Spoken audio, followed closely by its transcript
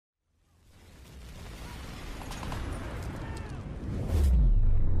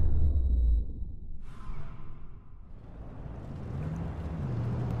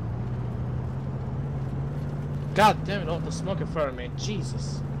God damn it, all the smoke in front of me.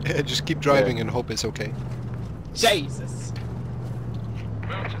 Jesus. Yeah, just keep driving and hope it's okay. Jesus.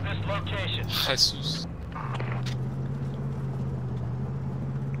 Move to this location. Jesus.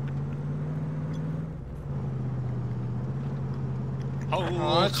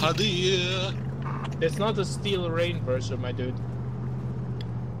 Oh, Khadir. It's not the Steel Rain version, my dude.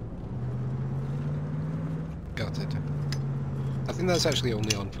 Got it. I think that's actually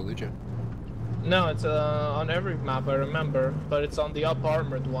only on Fallujah. No, it's on every map, I remember, but it's on the up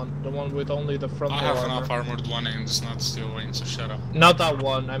armored one, the one with only the frontal I have armor. an up armored one and it's not Steel Rain, so shut up. Not that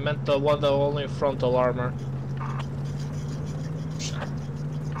one, I meant the one that only frontal armor. Shut up.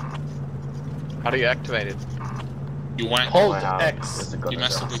 How do you activate it? You went. Hold Wow. X. You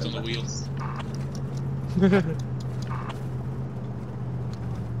masturbate on the wheel.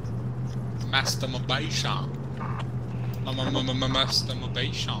 Masturbation.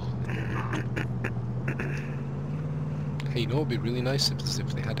 Masturbation. Hey, you know, it'd be really nice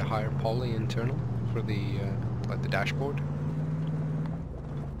if they had a higher poly internal for the like the dashboard.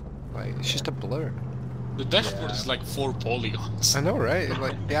 Like it's just a blur. The dashboard is like 4 polygons. I know, right?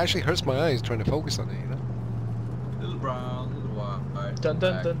 Like it actually hurts my eyes trying to focus on it, you know. Little brown, little white. Dun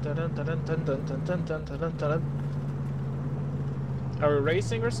dun dun dun dun dun dun dun dun dun dun dun dun dun. Are we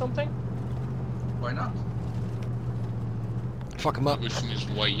racing or something? Why not? Fuck him The up. question is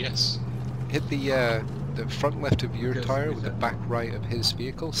why yes. Hit the front left of your Yes, tire we with the said back right of his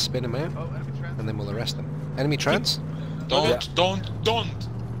vehicle, spin him out, Oh, enemy trans. and then we'll arrest him. Enemy trans? Don't.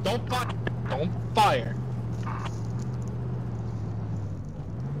 Don't fire! Don't fire!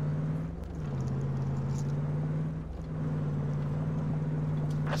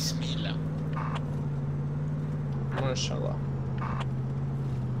 Bismillah. MashaAllah.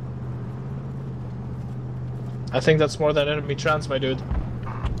 I think that's more than enemy trans, my dude.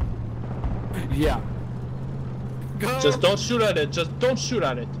 Yeah. Go. Just don't shoot at it, just don't shoot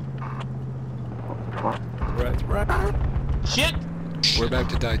at it. Right. Shit! We're about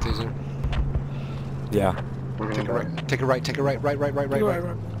to die, Taser. Yeah. Take a right, take a right, take a right,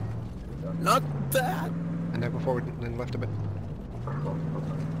 right. Not that. And now go forward and left a bit.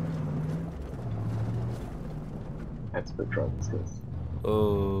 That's the drug, this.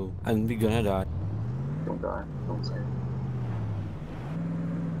 Oh, and we're gonna die. Don't die. Don't say.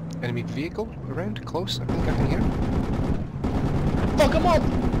 Enemy vehicle around, close, I think I can hear. Fuck him up!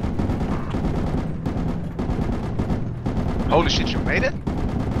 Holy shit, you made it?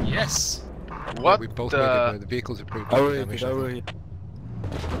 Yes. What We both made it now, the vehicles are pretty I will damaged. hit it, I will hit.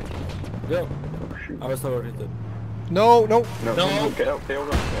 Go. I was already dead. No, no! No. Get out, get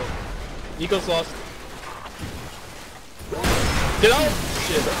out, Eagle's lost. Get out!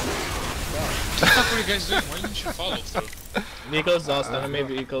 Shit. What the fuck were you guys doing? Why didn't you follow through? Vehicle's lost, enemy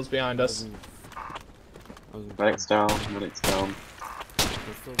vehicles behind us. Medic's down, medic's down.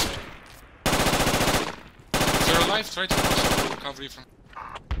 If you're alive, try to push up recovery from.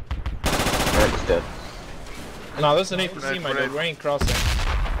 Medic's dead. No, this is an APC, my Grenade. dude. We ain't crossing.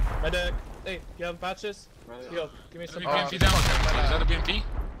 Medic, hey, you have patches? Yo, give me some. Enemy BMP down. Is that a BMP?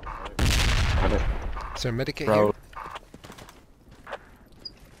 Medic. Is there a medikit Bro. here?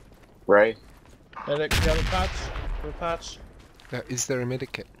 Ray. Medic, you have a patch? You have a patch? Is there a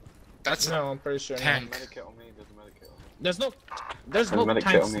medikit? That's No, I'm pretty sure. tank. Medikit on me, there's a medikit on me. There's no There's a medic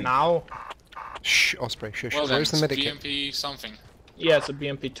kit tanks on me. now. Shh, Osprey, shush. Well then, Where's the it's medikit? BMP something. Yeah, it's a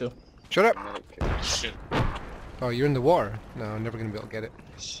BMP2. Shut up! Medikit. Shit. Oh, you're in the water? No, I'm never gonna be able to get it.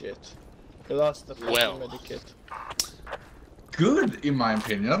 Shit. We lost the fucking Well. medikit. Good, in my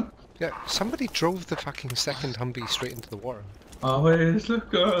opinion. Yeah, somebody drove the fucking second Humvee straight into the water. Always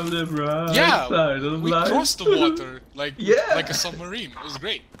look on the bright Yeah, side of we life. crossed the water like Yeah. like a submarine. It was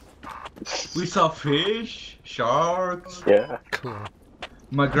great. We saw fish, sharks, Yeah. Cool.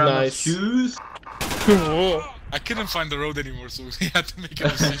 my grandma's Nice. shoes. I couldn't find the road anymore, so we had to make a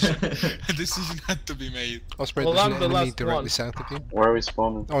decision. A decision had to be made. Osprey, Well, there's I'm an the enemy last directly one. south of you. Where are we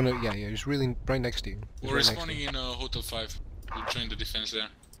spawning? Oh no, yeah, he's really right next to you. He's We're right next to spawning you. in Hotel 5. We'll join the defense there.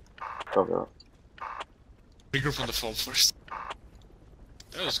 Go, go. Regroup on the fall first.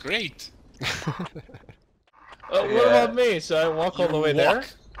 That was great. What about me? Should I walk all the way there? Walk.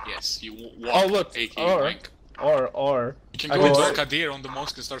 Yes, you walk. Oh, look. AK Or- rank. Or. You can I go into can- Kadir on the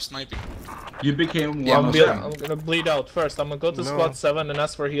mosque and start sniping. You became Yeah, one I'm of good. them. I'm gonna bleed out first. I'm gonna go to No. squad 7 and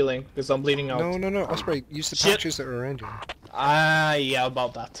ask for healing because I'm bleeding out. No, no, no, Osprey, use the Shit. patches that are around you. Ah, yeah,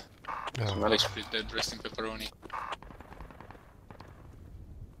 about that. Oh. Medic. Osprey's dead, resting pepperoni.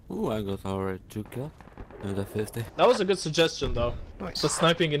 Ooh, I got already 2 kills. Another 50. That was a good suggestion, though. Nice. The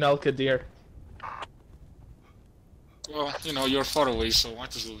sniping in Al Qadir. Well, you know, you're far away, so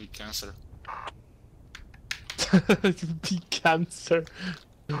might as well be cancer. The cancer.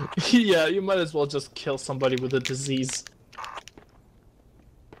 Yeah, you might as well just kill somebody with a disease.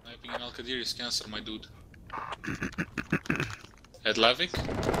 Sniping in Al-Qadir is cancer, my dude. At Lavik? At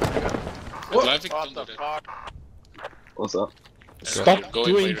Lavik, What don't the do that. fuck? What's up? Stop Go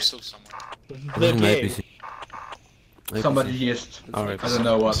by doing yourself somewhere. the game. Somebody hissed. Alright. I don't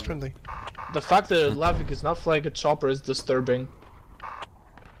know what. It's friendly. The fact that Lavik is not flying a chopper is disturbing.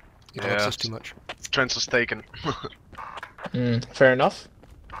 He Yeah. loves us too much. Trent was taken. Fair enough.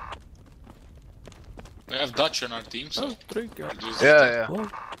 We have Dutch on our team, so... Yeah. Whoa.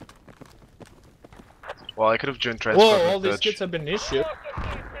 Well, I could have joined Trent. Whoa, all these kids have been issued.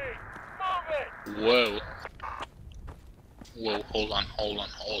 Whoa. Whoa, hold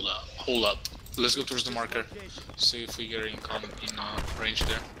up. Let's go towards the marker. See if we get in range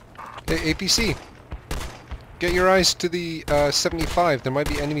there. Hey, APC! Get your eyes to the 75. There might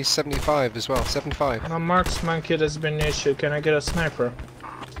be enemies 75 as well. 75. A marksman kit has been issued. Can I get a sniper?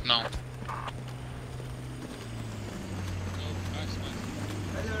 No.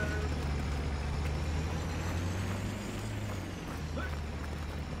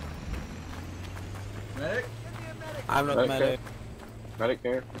 Medic? I'm not Okay. medic. Medic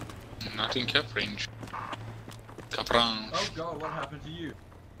here. Not in cap range. Cap range. Oh god, what happened to you?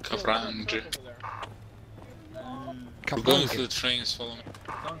 Cap range. We're Come going on. through the trains, follow me.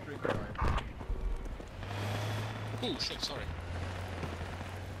 Don't drink right. Oh shit, sorry.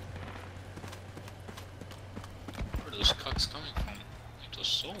 Where are those cucks coming from? It was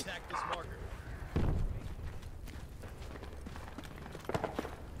so...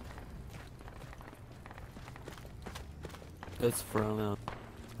 It's from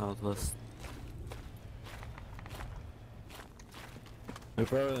Southwest. We're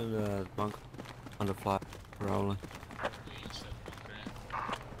probably in the bunker on the fly, probably.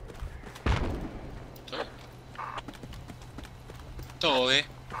 Dove?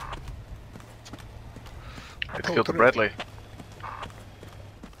 Let's kill the Bradley.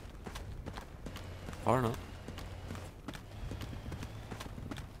 Or not.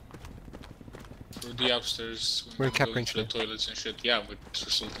 Through the upstairs. We're in cap going range to the now. toilets and shit. Yeah, we're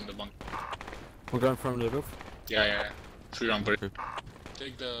assaulting the bunker. We're going from the roof. Yeah. Free run, bird. Okay.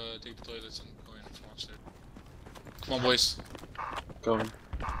 Take the toilets and go in from upstairs. Come on, boys. Going.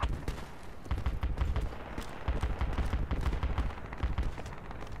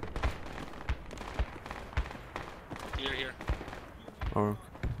 Here. Or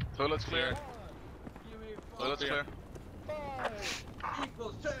Toilet's clear. Toilet's clear. clear.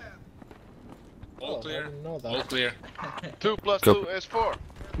 Equals 10! All I clear. didn't know that. All clear. 2 plus Go. 2 is 4.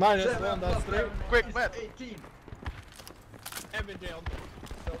 Minus 1, that's 3. Quick, Matt. 18. Every day on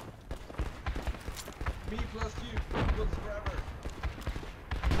Me plus you equals forever.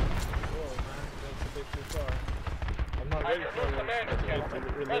 Whoa, man, that's a bit too far. I'm not ready for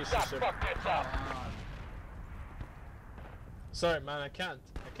a relationship. Sorry, man, I can't.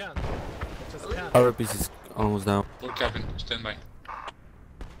 I just can't. our piece is almost down. We're capping. Stand by.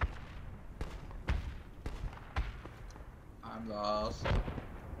 I'm lost.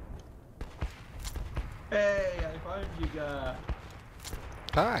 Hey, I found you guys.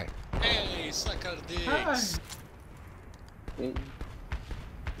 Hi. Hey, suck our Hi. dicks.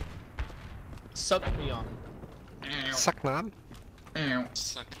 Suck me on. Suck man.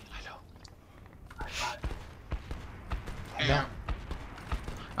 Suck. Yeah.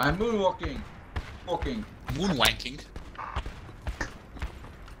 I'm moonwalking. Walking. Moonwanking.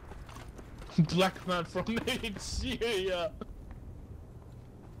 Black man from Nigeria.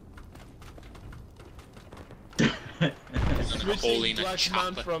 Hole Switching in a black man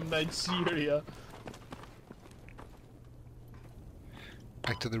chopper. from Nigeria.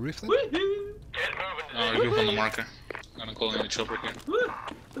 Back to the roof then. Woohoo! Group on the marker. I'm gonna call in the chopper here.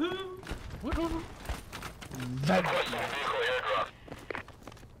 Woohoo! That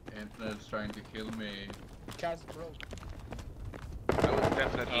Internet's trying to kill me. cast broke. I would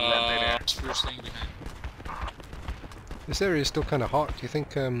definitely land in there. We're staying behind. This area is still kind of hot. Do you think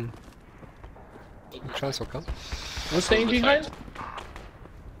the chance will come? We're staying From the behind? side.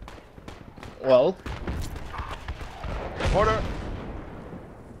 Well, Order!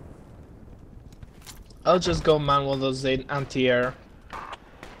 I'll just go manual those anti-air.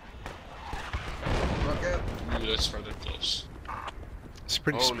 Rocket. Ooh, that's rather close. It's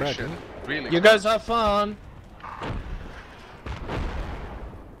pretty Holy spread, shit. isn't it? Really? You guys have fun.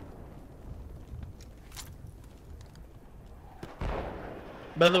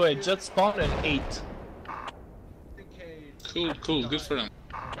 By the way, jet spawn in 8. Cool, good for them.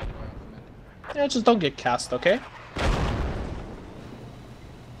 Yeah, just don't get cast, okay?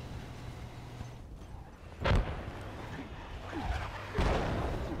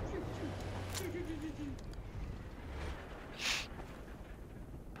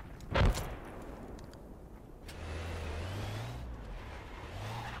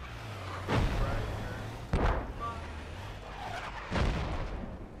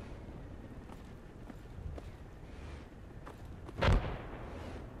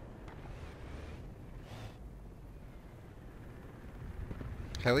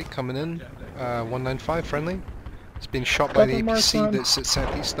 Heli coming in. 195 friendly. It's been shot by the Cover mark APC one. that's at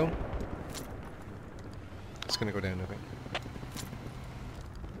southeast though. It's gonna go down, I think.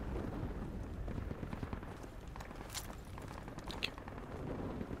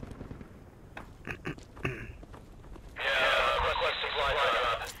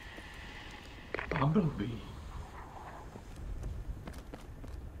 Bumblebee.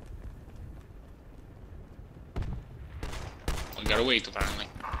 We gotta wait apparently.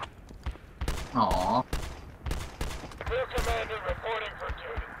 Aww.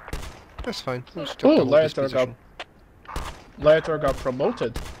 That's fine. We'll just Oh, have to hold this Lighter position. got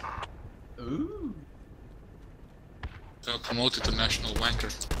promoted. Ooh. Got promoted to national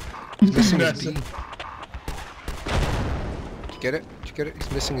wanker. He's missing his That's B. it. Did you get it? Did you get it?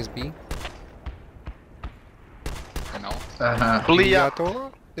 He's missing his B. I know.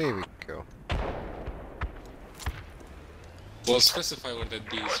 Biatora? There we go. Well, specify where that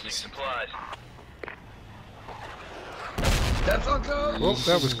B is missing. That's all go. Oh,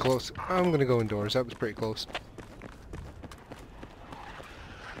 that was close. I'm gonna go indoors. That was pretty close.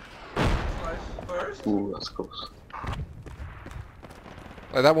 Slice first. Ooh, that's close.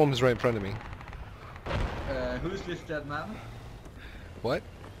 That one was right in front of me. Who's this dead man? What?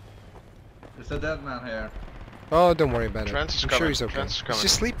 There's a dead man here. Oh, don't worry about it. Trans is I'm sure coming, he's okay. Trans is He's coming.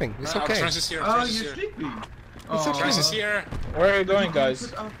 just sleeping. It's okay. Trans is here. Oh, Trans is you're here. sleeping. It's okay. Trans is here. Where are you going, guys?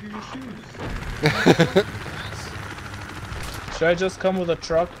 Put up your shoes. Should I just come with a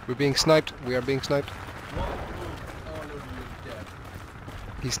truck? We're being sniped. We are being sniped. All of you dead.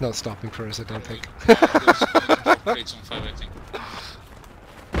 He's not stopping for us, I don't think. Crates on 5, I think.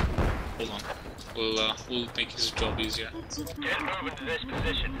 Hold on. We'll make his job easier. Get moving to this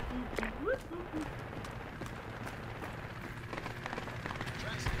position.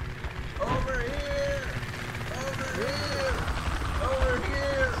 Over here! Over here! Over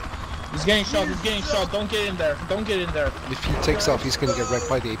here! He's getting shot, he's getting shot. Don't get in there. Don't get in there. If he takes off, he's gonna get wrecked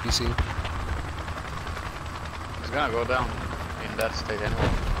by the APC. He's gonna go down in that state anyway.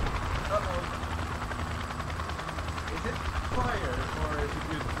 Uh-oh. Is it fire or is it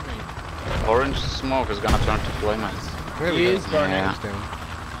good for me? Orange smoke is gonna turn to flame. There He we go. is burning. Yeah. He's down.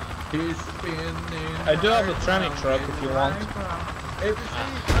 He's spinning. I do have a training truck if you want. APC,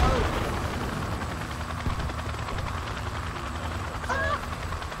 out!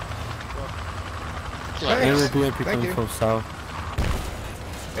 Thanks. BMP Thank coming you. from south.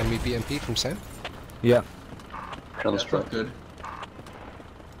 Enemy BMP from south. Yeah. That's not good.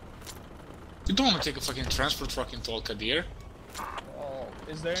 You don't want to take a fucking transport truck into Al-Qadir. Oh,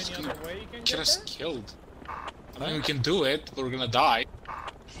 is there any other way you can Get get us there? killed. I mean, we can do it, but we're gonna die.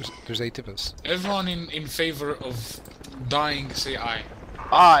 There's 8 of us. Everyone in favor of dying, say aye.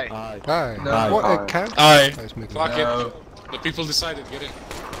 Aye! Aye. Hi. No. What Aye. a cat? Aye. I was making Fuck No. it. The people decided, get in.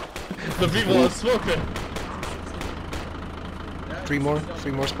 The people are smoking. 3 more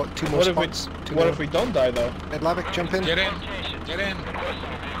spots. 2 more What if we spots. 2 what more. if we don't die though? Ed Lavick, jump in. Get in. Get in.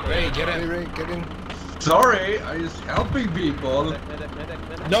 Ray, get Ray, in. Ray, get in. Sorry, I'm just helping people.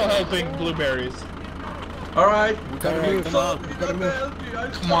 No helping blueberries. Alright. We gotta move. come on. We gotta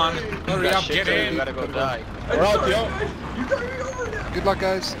move. Come on. Hurry up, get You in. gotta go die. We're out, yo. You got me over there. Good luck,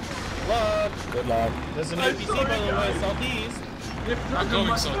 guys. Luck. Good luck. There's an APC by the way, southeast. Not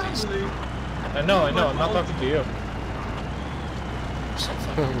going southeast. I know, I'm not talking to you.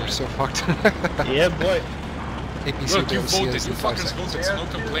 We're so fucked. Yeah, boy. APC Look, you don't see voted. us You in 5 fuckers seconds. voted, so no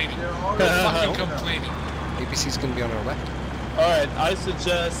complaining. No Uh-huh. fucking complaining. APC's gonna be on our left. Alright, I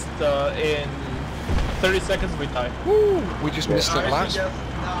suggest in 30 seconds we die. Woo! We just missed it last.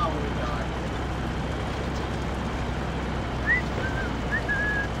 Now we die.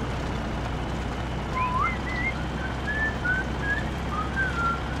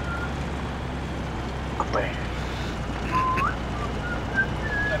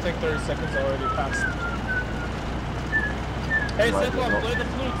 I think 30 seconds already passed. Hey, Might be Setlock, not. play the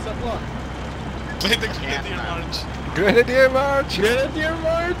flute, Setlock. Play the Grenadier March. Grenadier March! Grenadier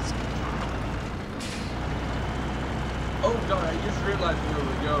March! Oh god, I just realized where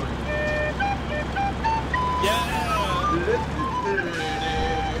we're going.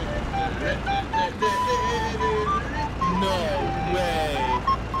 No way.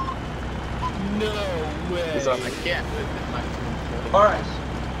 No way. Is that I can't. Alright.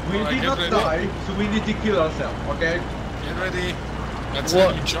 We Alright, did get not ready. die, so we need to kill ourselves, okay? Get ready. That's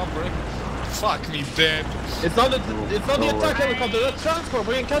What? a new chopper. Fuck me dead. It's not the attack helicopter, that's transport,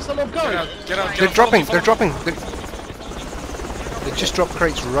 we can catch them off Get guard. out, get out, get They're out. dropping, Follow they're me, dropping. They just dropped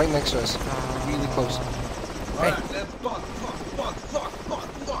crates right next to us. Really close. Alright, let's fuck.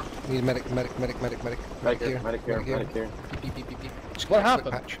 Need a medic. Medic here, medic here, medic here. Beep, beep, beep, beep. Just What give me a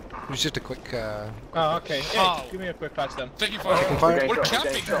quick happened? patch. It was just a quick. Oh, okay. Hey, How? give me a quick patch then. Thank you for Taking fire. We're Okay,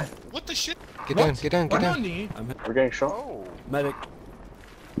 camping! go. What the shit? Get down, get down, get What down. money? We're getting shot. Oh. Medic.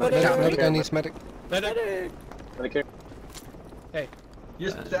 Medic, Medic. medic, I need medic. Medic. Medic here.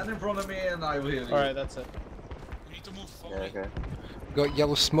 Just stand in front of me and I will heal you. Alright, that's it. We need to move. Follow Yeah, me. okay. Got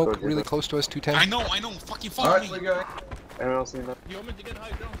yellow smoke Good, really good. close to us, 210. I know. Fucking follow Alright, me. we're going. Anyone else need that? You want me to get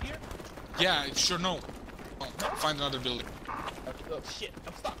high ground here? Yeah, sure, no. Oh, find another building. Oh shit,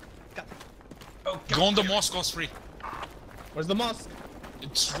 I'm stuck. God. Oh, Go on the mosque, Osprey. Where's the mosque?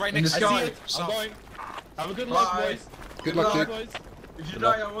 It's right In next the to I sky. see you. it. I'm South. going. Have a good luck, Bye. boys. Good luck, Bye. dude. Boys. If you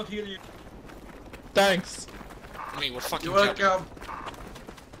die, I won't heal you. Thanks. Mate, we're fucking You're camping. welcome.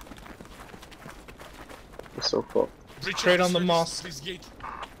 We're so cool. Richard, Straight on the this- mosque. This gate.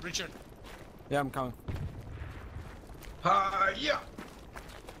 Richard. Yeah, I'm coming. Hiya!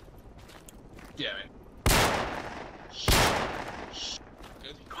 Damn it.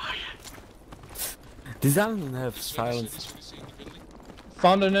 Good. Does Alan have This way, silence? this way, this way, in the building.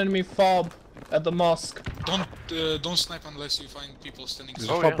 Found an enemy fob at the mosque. Don't snipe unless you find people standing. There's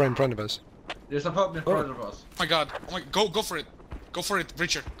Oh a fob right in front of us. There's a pub in front of us. my god. Oh my, go for it. Go for it,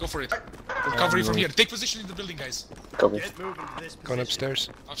 Richard. Go for it. We'll cover you from here. Take position in the building, guys. Copy. Get moving to this Going position. upstairs.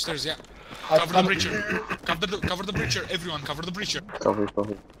 Upstairs, yeah. I'll Cover the breacher. Cover the breacher. Everyone, cover the breacher. Copy,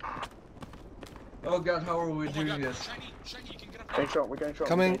 copy. Oh god, how are we Oh my doing god. this? Shiny, you can get up Getting here. shot, we're getting shot.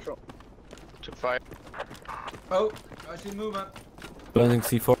 Coming. We're getting shot. Took fire. Oh, I see movement. Blending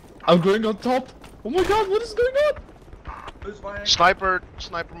C4. I'm going on top. Oh my god, what is going on? Who's firing?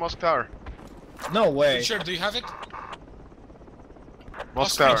 Sniper mosque tower. No way. Richard, do you have it?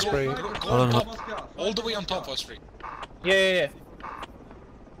 Mosque Osprey, tower. Spray. Go Hold on on. top. All the way on top, Osprey. Yeah.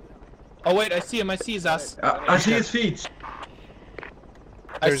 Oh wait, I see him. I see his ass. I see his feet.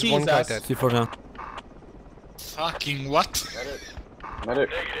 I There's see one his guy ass. dead. C4 down. Fucking what? Medic.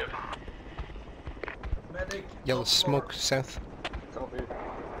 Negative. Medic. Yellow top floor. smoke south. Copy.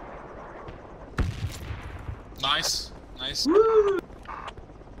 Nice. Woo!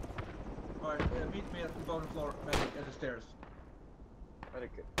 Alright, meet me at the bottom floor, medic, at the stairs.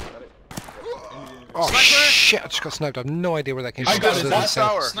 Medic. Oh Sniper! shit! I just got sniped. I have no idea where that came I from. got It his was really ass.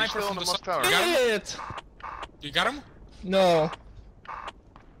 south. Tower. Sniper He's still from on the mosque south. tower. You got him? Shit. You got him? No.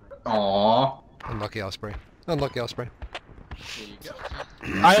 Aww. Unlucky Osprey. Unlucky Osprey.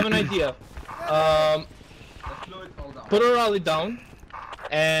 I have an idea. Let's blow it all down. Put a rally down,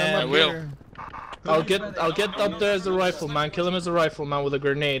 and I will. I'll get up there as a rifleman. Kill him as a rifleman with a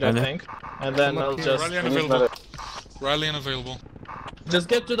grenade, I I know. think, and then Come up I'll here. just Rally We need unavailable. medic. Rally unavailable.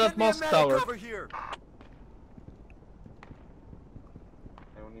 get to that mosque tower.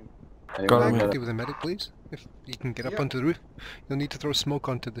 Anyone Got need him. medic? Active with a medic, please. If you can get up Yeah. onto the roof. You'll need to throw smoke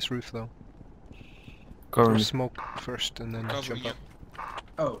onto this roof, though. Cover Throw me. smoke first, and then Cover jump you. up.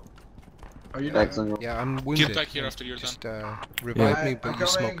 Oh. Are you there? Excellent. Yeah, I'm wounded. Get back here after you're done. Just revive Alright, me, but I'm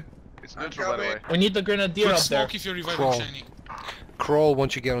use coming. smoke. It's I'm neutral, by the way. coming. We need the grenadier Put up there. smoke if you're reviving Crawl. Shiny. Crawl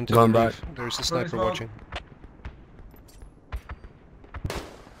once you get onto Going the back. roof. There's a Throwing sniper smoke. watching.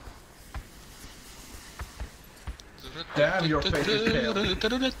 Damn, your face is pale.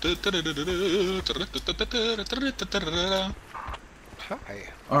 Hi.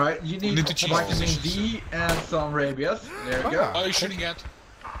 Alright, you need Need to change vitamin positions. D and some rabies. There you go. Oh, you're shooting at.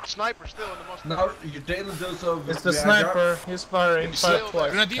 Sniper still in the mosque Now, your daily dose of It's the Viagra. sniper. He's firing. Still, Fire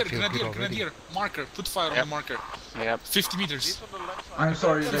twice. Grenadier, I feel good already. Grenadier. Marker. Put fire on Yep. the marker. Yep. 50 meters. He's on the left side. I'm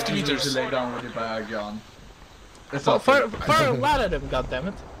sorry that 50 you need to meters. lay down with your bag gun. It's Oh, up fire, to- fire a lot at him,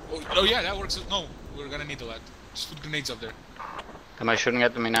 goddammit. Oh yeah, that works. No, we're gonna need a lot. Just put grenades up there. Am I shooting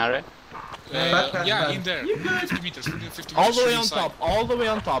at the minaret? Yeah, in there. 50 meters. 50 meters. All the way shoot on inside. top. All the way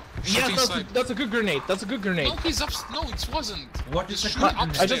on top. Shoot Yes, inside. that's a good grenade. That's a good grenade. No, he's up. No, it wasn't. What is the Shoot cut?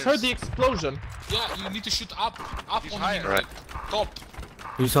 upstairs. I just heard the explosion. Yeah, you need to shoot up He's on higher. the Right. top.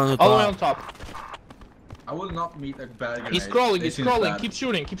 He's on the All the way on top. top. I will not meet a bad grenade. He's crawling. He's This is crawling. bad. Keep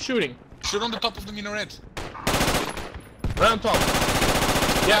shooting. Keep shooting. Shoot on the top of the minaret. Right on top.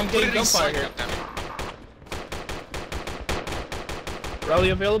 Yeah, I'm Put getting it gunfire inside, here. goddammit. Rally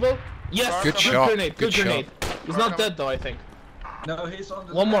available? Yes. Good shot, Grenade. Good good shot. grenade. He's not dead though, I think. No, he's on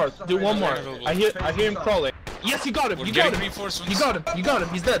the One more. left side. Do one more. Available. I hear him Facing crawling. Yes, you got him. We're You got getting him. reinforcements. You got him. You got him.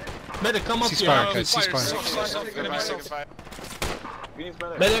 He's dead. Medic, come up Cease here. fire, guys. Cease Fire, fire. south, enemy south. We need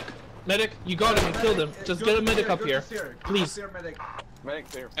medic. Medic. Medic, you got him. You killed him. Just Go get a to medic steer, up go here. to steer. Go to Please. steer, medic. Medic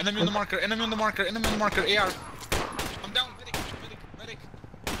there. Enemy on the marker. Enemy on the marker. Enemy on the marker. AR. I'm down. Medic. Medic.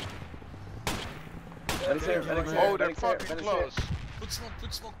 Medic's here. Medic's here. Oh, they're Medic's here. fucking Medic's here. close. Put smoke.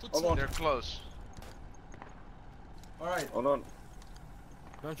 Put smoke. Put Hold smoke. on. They're close. Alright. Hold on.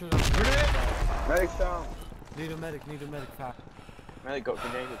 Don't shoot him. Medic's down. Need a medic fast. Medic got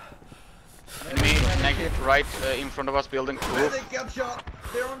grenaded. Me, negative, right in front of us, building roof. Medic got shot!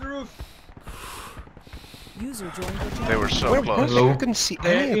 They're on the roof! User joined your channel. They were so Where close. was it? I couldn't see any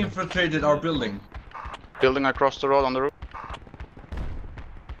They of them. infiltrated our building. Building across the road on the roof.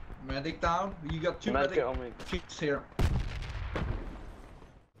 Medic down. You got 2 Medic medic on me. kicks here.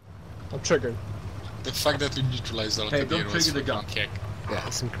 I'm triggered. The fact that we neutralized our Hey, don't torpedo was trigger the gun. fucking kick. Yeah,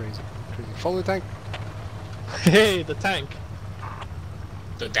 it's crazy. Crazy. Follow the tank. Hey, the tank.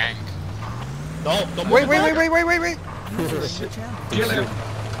 The tank. No, don't Wait. User in your channel. Kill him!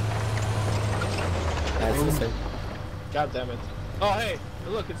 That's the same. God damn it. Oh, hey,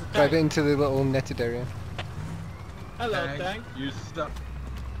 look, it's a Drive tank. into the little netted area. Hello, tank. You stop.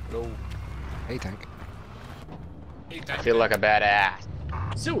 Hey, tank. Hey, I tank. feel like a badass.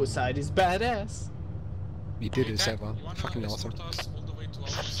 Suicide is badass. You did Hey, it, tank, Sevan. you wanna Fucking awesome. escort us all the way to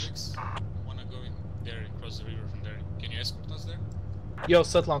Alpha 6? We wanna go in there and cross the river from there. Can you escort us there? Yo,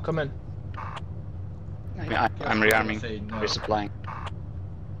 Sutlan, come in. I'm rearming, Say no. resupplying.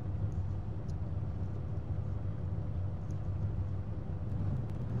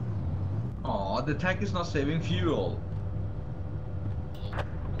 Aw, the tank is not saving fuel.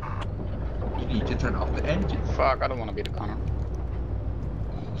 You need to turn off the engine. Fuck, I don't wanna be the gunner.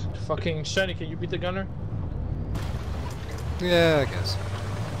 Fucking Shiny, can you beat the gunner? Yeah, I guess.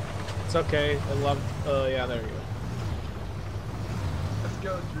 It's okay. I love. Yeah, there you go. Let's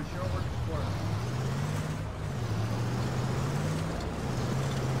go to shore sport.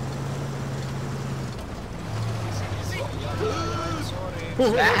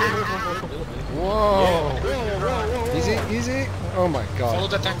 Whoa! Easy, easy. Oh my Follow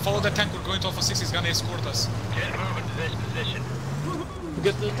god. the tank, follow the tank. We're going to Alpha 6. He's gonna escort us. Get moving to this position.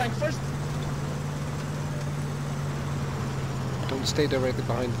 Get the tank first. Don't stay directly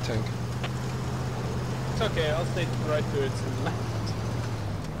behind the tank. It's okay. I'll stay right to its left.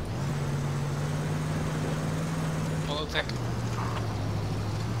 Follow the tank.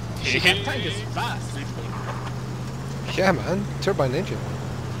 That tank is fast. Yeah, man. Turbine engine.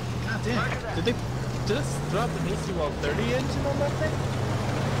 God damn. Did this drop an AC-130 engine on that thing?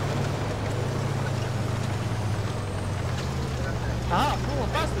 Ah, cool,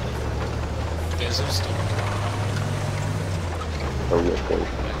 faster. Desert storm.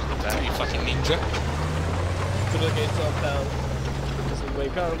 Damn, you fucking ninja. To the gates of hell. As we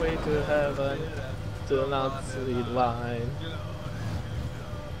make our way to heaven. To the Nazi line.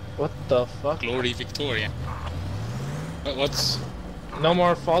 What the fuck? Glory Victoria. What's... No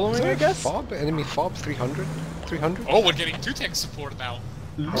more following, I guess? Fob? Enemy fob 300? 300? Oh, we're getting 2 tank support now.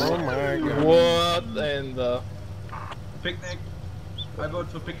 Oh my god. What in the... Picnic. I vote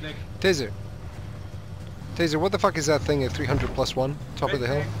for picnic. Taser. Taser, what the fuck is that thing at 300 plus 1? Top of the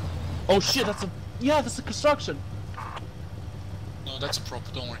hill? Oh shit, that's a... Yeah, that's a construction. No, that's a prop,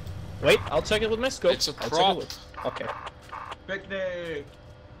 don't worry. Wait, I'll check it with my scope. It's a I'll check it prop. with- Okay. Picnic.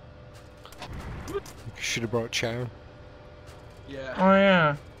 Should have brought Chow. Yeah. Oh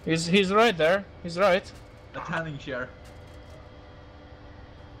yeah. He's right there. He's right. A tanning chair.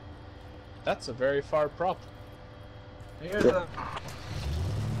 That's a very far prop. Here's a.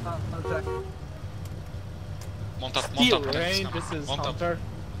 Attack. Mount up, mount Steel up. tank is rain, coming. this is Mount up. Hunter.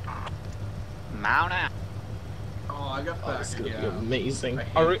 Mount up. Oh, I got Oh, back. this is gonna Yeah. be amazing. I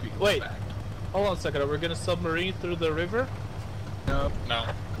hate Are we, being wait, back. hold on a second. Are we gonna submarine through the river? No, No.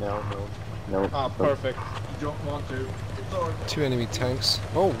 No. Oh, perfect. you don't want to. It's all. 2 enemy tanks.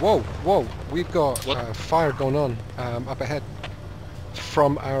 Oh, whoa! We've got What? fire going on up ahead.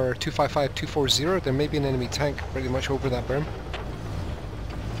 From our 255-240, there may be an enemy tank pretty much over that berm.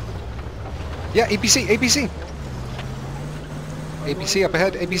 Yeah, APC! APC! APC up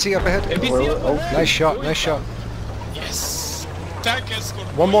ahead! APC up ahead! NPC up ahead. Nice shot! Nice shot! Yes! Tank escort.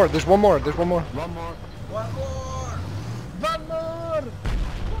 One more! There's one more! There's one more! One more. One more!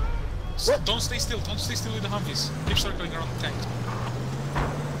 Don't stay still. Don't stay still with the Humvees. Keep circling around the tank.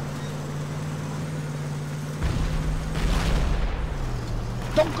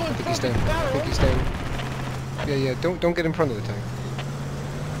 Don't go in I think he's front down. of the I think he's down. Yeah, don't get in front of the tank.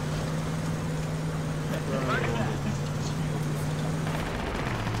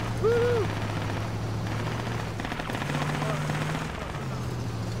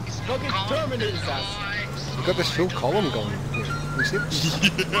 Fucking terminate his ass. We've got this full column going here. You see this?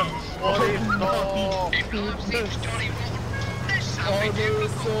 If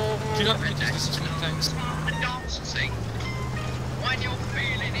you don't make it, this is 2 tanks. When you're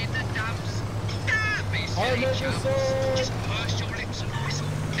feeling in the dumps, don't be Armored silly, chums. assault. Just purse your lips and whistle.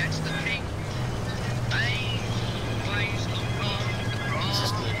 That's the thing. They always look on the This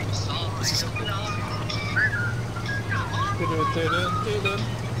is good. This is good. Could do it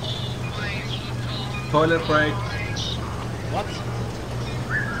Toilet break. What?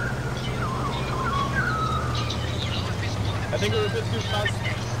 I think we're a bit too fast.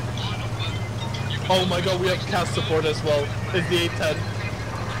 Oh my god, we have cast support as well. It's the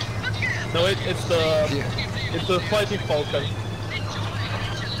 810. No, it's the fighting falcon.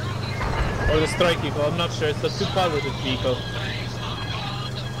 Or the strike vehicle, I'm not sure. It's the two-piloted vehicle.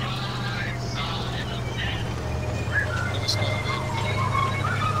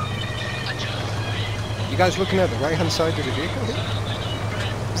 You guys looking at the right-hand side of the vehicle here?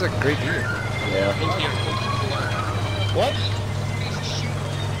 It's a great view. Yeah. What?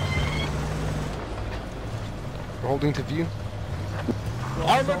 We're holding to view.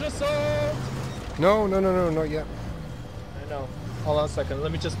 Armored assault! No, not yet. I know. Hold on a second,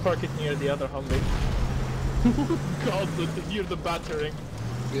 let me just park it near the other Humvee. God, hear the battering.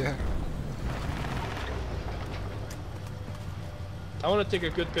 Yeah. I want to take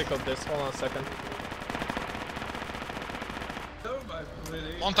a good pic of this, hold on a second.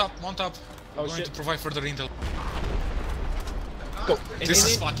 Mount up, mount up. Oh, We're going shit. to provide further intel. Go. This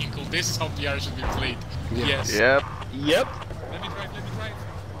is fucking cool. This is how PR should be played. Yeah. Yes. Yep. Yep. Let me drive.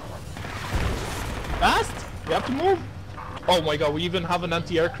 Fast! We have to move! Oh my god, we even have an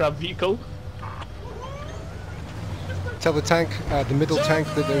anti-aircraft vehicle. Tell the tank, the middle tank,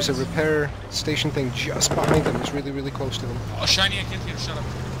 that there's a repair station thing just behind them. It's really, really close to them. Oh, Shiny, I can't hear. Shut up.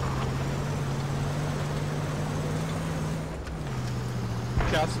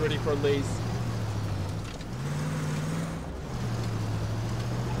 Cast ready for lace.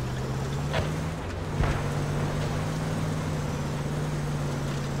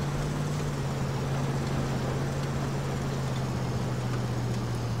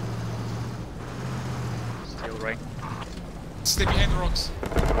 Still right. Stay behind the rocks.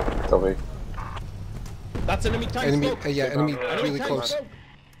 Copy. That's enemy tank Enemy, smoke! yeah, enemy Enemy really tank close. smoke!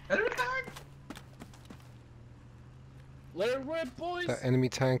 Enemy tank! Let it rip, boys! That enemy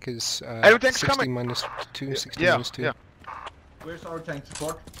tank is Enemy tank's 60 coming. minus 2, 60 Yeah, minus 2. yeah. Where's our tank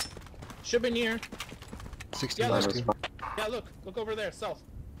support? Should be near. 60 Yeah, minus look. 2. Yeah, look over there, south.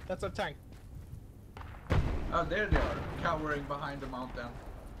 That's our tank. Oh, there they are, cowering behind the mountain.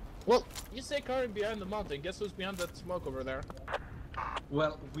 Well, you say cowering behind the mountain, guess who's behind that smoke over there?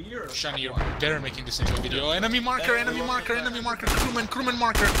 Well, we're... Shiny, you're better making this into a video. Enemy marker, enemy marker, enemy marker. Crewman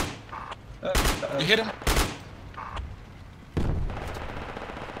marker. You hit him?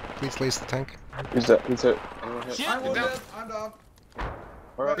 Please lace the tank. Who's that? Who's it? Anyone hit? Shit! I'm down. dead, I'm down.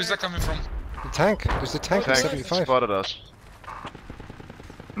 Alright. Where's that coming from? The tank! There's the tank at Tank 75. spotted us.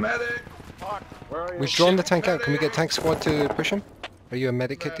 Medic! Where are you? We've drawn the tank out. Can we get tank squad to push him? Are you a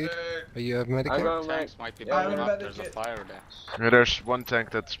medic kit, dude? Are you a medic I kit? got him, mate. Tanks might be Yeah, blowing I'm up. ready There's a to- fire there. Oh, Yeah, there's one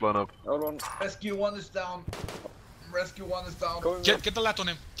tank that's blown up. Hold on. Rescue 1 is down. Rescue 1 is down. Going Get the lat on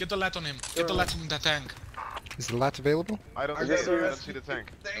him. Get the lat on him. Get the lat on that tank. Is the lat available? I don't Okay, see rescue the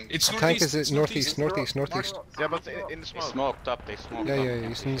tank. It's The northeast. tank is it's northeast, northeast. Yeah, but in the They smoke. smoked up. They smoked Yeah, up. yeah,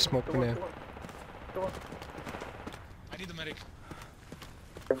 he's in the smoke for now. I need a medic.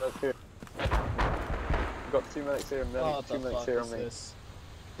 Medics here. We've got 2 medics here and then What 2 the medics fuck here is on me. this?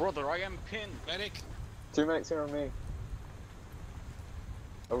 Brother, I am pinned. Medic. 2 medics here on me.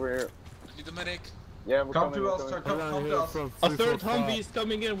 Over here. I need a medic. Yeah, we're Come coming. to We're us, sir. coming. Come to us. A third Humvee is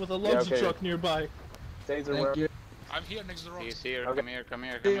coming in with a laundry okay. truck nearby. Taser, Thank where? you. I'm here next to the rocks. He's here. Okay. Come here. Come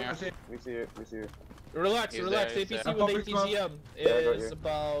here. See Come you, here. see you. We see it. We see it. Relax, He's relax. there, he's APC there. with Public smoke. ATGM Yeah, I got is you.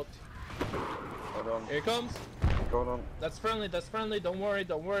 about... Hold on. Here it comes. Going on. That's friendly, don't worry,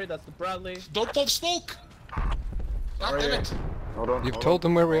 that's the Bradley. Don't pop smoke! God damn it! Hold on. You've hold told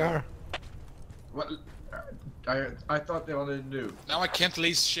them where we are. What? I thought they already knew. Now I can't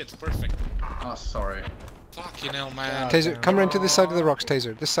lace shit. Perfect. Oh, sorry. Fuck you know, man. Taser, come around to this side of the rocks,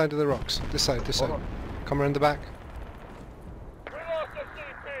 Taser. This side of the rocks. This side, this side. Come around the back.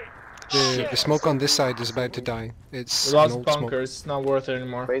 The smoke on this side is about to die. It's We lost an old smoke. bunkers, it's not worth it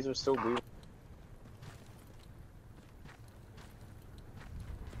anymore. on. Phaser's still bleeding.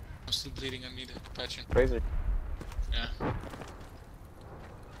 I'm still bleeding. I need a patching. Phaser. Yeah.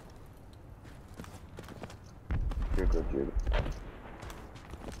 You're good, you're good.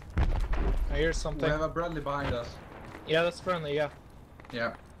 I hear We something. have a Bradley behind us. Yeah, that's friendly, yeah.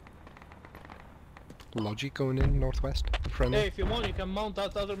 Yeah. Logic going in northwest. Friendly. Hey, if you want, you can mount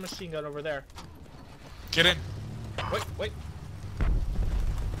that other machine gun over there. Get in. Wait.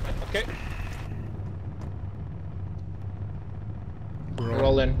 Okay, We're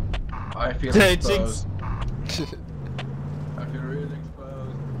roll in. I feel Jinx. exposed. I feel really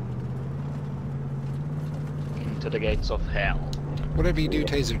exposed. Into the gates of hell. Whatever you do,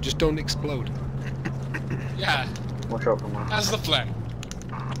 Taser, just don't explode. Yeah. Watch out for mine. That's the plan.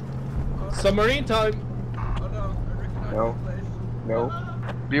 Submarine time. Oh no, I recognize No. this place.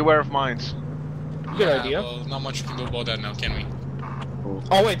 No. Beware of mines. Good Yeah, idea. Well, not much we can do about that now, can we?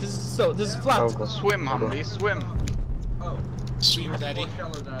 Oh wait, this is flat. Oh, God. Swim, Humvee, swim. Oh, Swim, it's daddy. more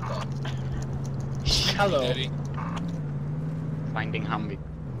shallow than I thought. Shallow. Daddy. Finding Humvee.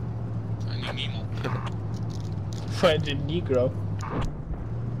 I need Nemo. Finding Negro.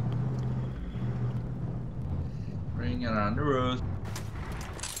 Ring around the roost.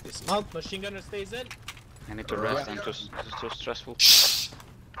 Dismount. Machine gunner stays in. I need to rest, this is too stressful.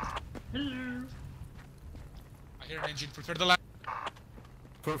 I hear an engine. Prepare the lap.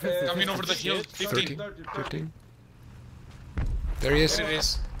 For 50. Coming over the hill. 15. 15. There he is. There it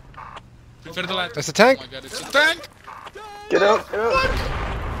is. Prepare the lap. That's a tank. Oh my god, it's a tank! Get out! Get out!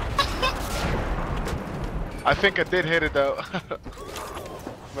 I think I did hit it though.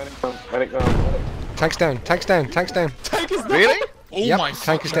 Medic down. Medic down. Tank's down. Tank's down. Tank's down. Tank is Really? Oh Yep. my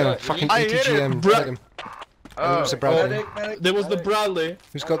Tank is fucking down. god, Fucking I hit it. ATGM. Hit him. Oh, it was a Bradley. Medic, medic. There was the Bradley.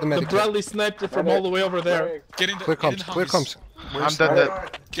 Who's got the The medic? Bradley sniped it from all the way over there. Medic. Get in the, Clear get in comms. the Clear Humvees. comms. I'm dead.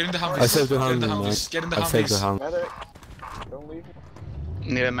 Alright. Get in the Humvees. I saved the Get in the Humvee, Humvees. Get in the I saved the Humvees. Humvee. Medic. Don't leave me.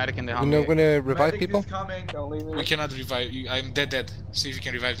 Need a medic in the We're not Humvee. gonna revive Medic people? is coming. Don't leave me. We cannot revive you. I'm dead. See if you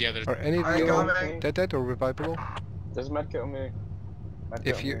can revive the other. Are any of Alright, you coming. dead or revivable? There's a medkit on me. Medkit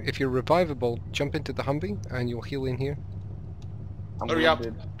If on you me. if you're revivable, jump into the Humvee and you'll heal in here. I'm Hurry up.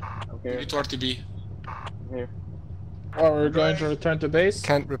 wounded. We Okay. need to RTB. Here. Or we're going to return to base.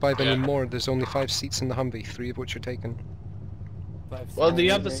 Can't revive Yeah. any more. There's only 5 seats in the Humvee, 3 of which are taken. Well, do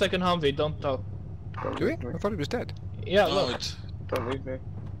you have the second Humvee? Don't talk. Don't Do we? leave me. I thought he was dead. Yeah, No, look. it... Don't leave me.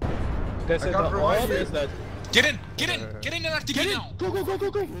 Guys, I can't revive you. is that? Get in! Get in! Get in and RTB now!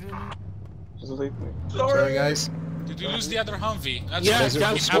 Just leave me. Sorry guys. Did we lose the other Humvee? That's Yeah, what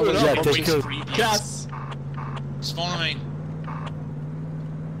gas, we spawn have it to up. wait just kill. 3 days. Gas! Spawn main.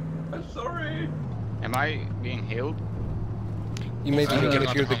 I'm sorry. Am I being healed? You may be I don't healed get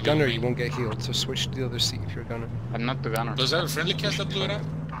if you're the another gunner, Humvee. you won't get healed, so switch to the other seat if you're a gunner. I'm not the gunner. Does that have a friendly cast that blew it up?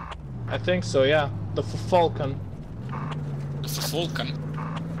 I think so, yeah. The Falcon. The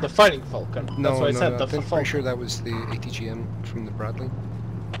Falcon. The fighting Falcon. That's No, what I no, said, no, the I'm pretty Falcon. sure that was the ATGM from the Bradley.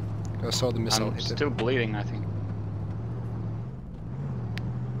 I saw the missile I'm hit it. still bleeding, I think.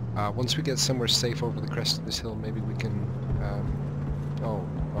 Once we get somewhere safe over the crest of this hill, maybe we can,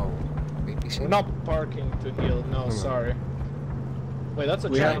 APC? We're not parking to heal, no, No. sorry. Wait, that's a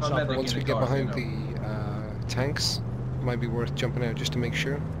We giant have a medic. chopper. Once we in get the car, behind you know. the tanks, it might be worth jumping out just to make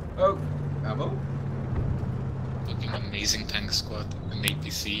sure. Oh, ammo? Fucking amazing tank squad. An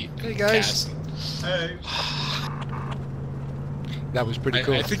APC. Hey, guys. Cast. Hey. That was pretty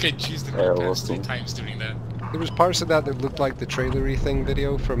cool. I think I cheesed the Yeah, map it past was 3 cool. times during that. There was parts of that that looked like the trailery thing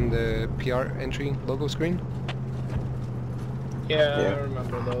video from the PR entry logo screen. Yeah, Yeah. I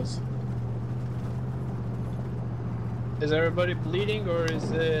remember those. Is everybody bleeding or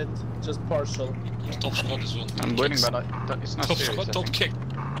is it just partial? Top squad as well. I'm bleeding, but it's not Top serious. squad, I top think. kick.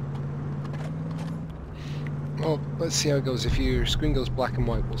 Well, let's see how it goes. If your screen goes black and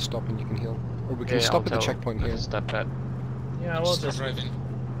white, we'll stop and you can heal. Or we can Yeah, stop I'll at the tell checkpoint if here. it's that bad. Yeah, we'll Start just... driving.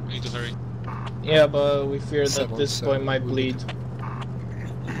 We need to hurry. Yeah, but we fear that Settle, this so boy might we'll bleed.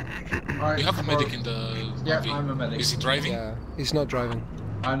 Alright, You have a for- medic in the Yeah, Humvee. I'm a medic. Is he driving? Yeah, he's not driving.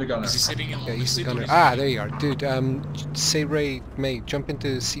 I'm the gunner. Is he sitting in Yeah, the he's the seat or gunner. is he- Ah, there you are. Dude, say Ray, May, jump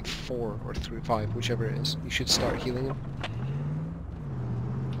into seat 4 or 5, whichever it is. You should start healing him.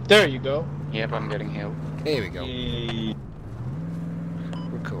 There you go. Yep, I'm getting healed. There we go. Yay.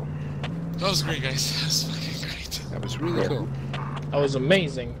 We're cool. That was great, guys. That was fucking great. That was really cool. That was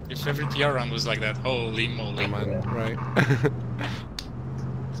amazing. If every PR round was like that, holy moly. Oh man, right.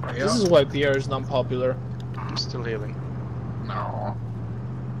 This is why PR is not popular. I'm still healing. No.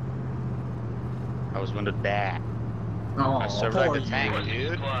 I was wounded bad. Oh, I survived poor the tank, you.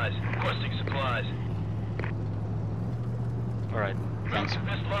 dude. Supplies. Requesting supplies. Alright, thanks.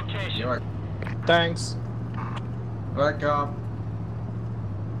 Best location. You're Thanks. welcome.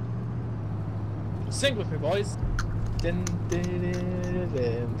 Sing with me, boys. Din, din, din,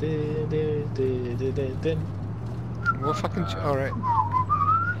 din, din, din, din, din, din. Well, fucking. Alright.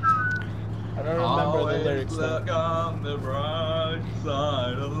 I don't remember the lyrics though. Look on the bright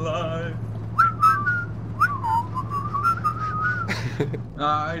side of life.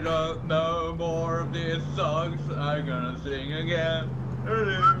 I don't know more of these songs. I'm gonna sing again.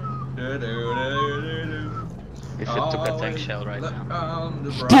 If it took a tank shell right Look now. on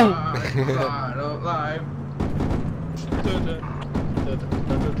the bright side of life.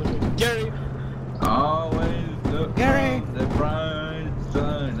 Gary! Always look Gary! on the bright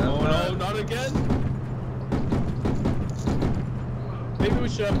side of Oh life. no, not again!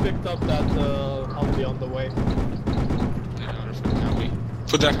 should have picked up that Humvee on the way.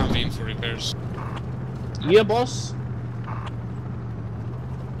 Put that Humvee in for repairs. Yeah, boss.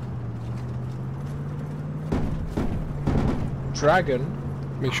 Dragon.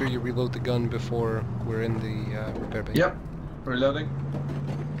 Make sure you reload the gun before we're in the repair bay. Yep, reloading.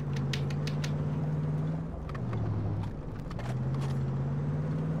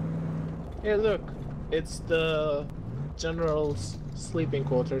 Hey, look, it's the general's sleeping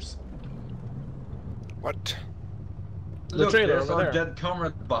quarters. What? The Look, trailer there's over our there. dead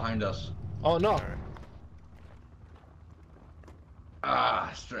comrade behind us. Oh no.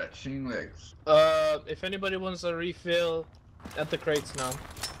 Ah, stretching legs. If anybody wants a refill, at the crates now.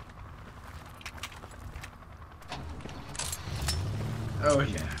 Oh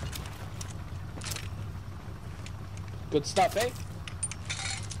yeah. Good stuff, eh?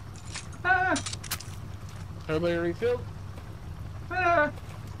 Ah, Everybody refill? ah.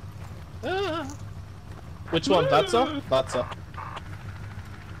 Ah. Which one? Vatsa? Vatsa.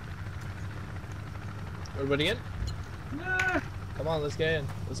 Everybody in? Ah. Come on, let's get in.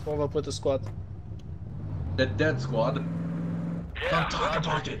 Let's move up with the squad. The dead squad. Don't talk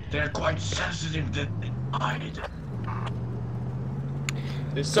about it. They're quite sensitive. They hide.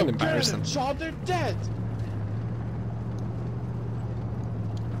 They're so embarrass them. John, they're dead.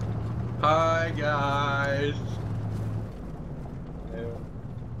 Hi guys.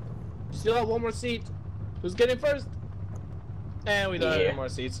 Still have one more seat. Who's getting first? And we don't have any more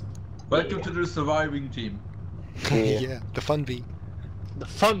seats. Welcome to the surviving team. Yeah, the fun V. The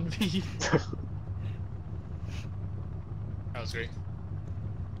fun V. That was great.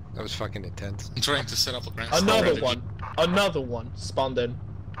 That was fucking intense. I'm trying to set up a grand Another strategy. one. Another one. Spawned in.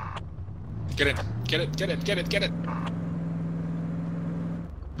 Get it. Get it. Get it. Get it. Get it.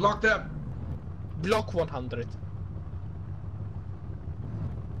 Block them. Block 100.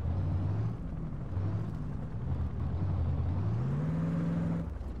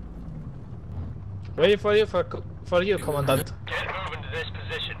 Ready for you, for you, Commandant. Get moving to this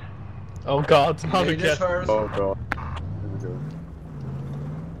position. Oh God, now we Ladies get. first. Oh god. Here we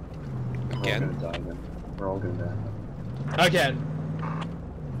go. Again? We're all gonna die then. We're all gonna die. Again.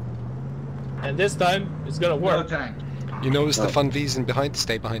 And this time, it's gonna No work. tank. You notice the Oh. fun V's in behind?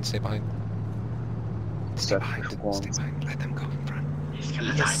 Stay behind, stay behind. Stay Step behind, one. stay behind. Let them go in front. He's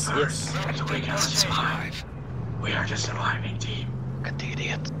gonna Yes, yes. So we can survive. We are the surviving team. Got the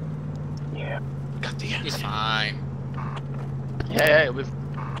idiot. Yeah. Got the It's idiot. fine. Yeah, we've.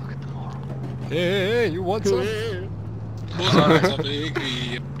 Look at them all. Hey, you want some? Those are a big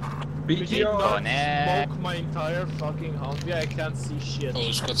We did BTR. not nah. smoke my entire fucking Humvee. I can't see shit.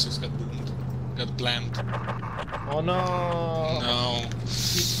 Oh, Scott 6 got boomed. Got blamed. Oh no.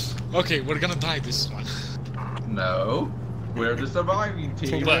 No. Okay, we're gonna die this one. No. We're the surviving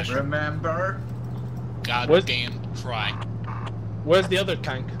team. But- Remember? God What? damn try. Where's the other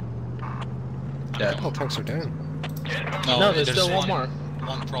tank? Dead. All tanks are down. No, there's still one more.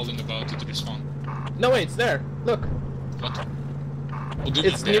 One crawling about to respawn. No, wait, it's there. Look, What? What do you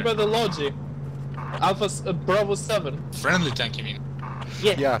it's mean nearby there? the Logi. Alpha Bravo 7. Friendly tank, you mean?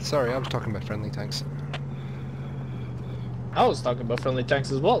 Yeah, sorry, I was talking about friendly tanks. I was talking about friendly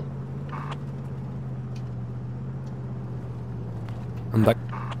tanks as well. I'm back.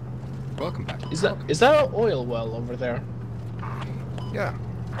 Welcome back. Is that an oil well over there Yeah,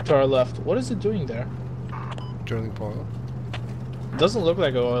 to our left? What is it doing there? drilling for oil. Doesn't look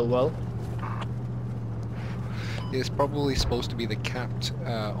like an oil well. It's probably supposed to be the capped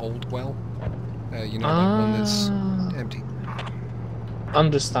old well. You know, like one that's empty.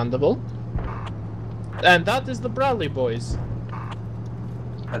 Understandable. And that is the Bradley boys.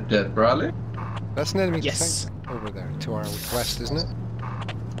 A dead Bradley? That's an enemy Yes. tank over there to our west, isn't it?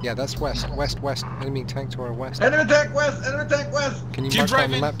 Yeah, that's west. West. Enemy tank to our west. Enemy tank west! Enemy tank west! Can you Keep mark that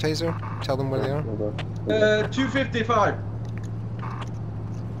on the driving. map, Taser? Tell them where they are. Hold on. 255.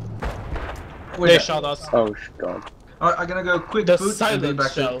 They shot us. Oh god. Alright, I'm gonna go quick The boot and then silent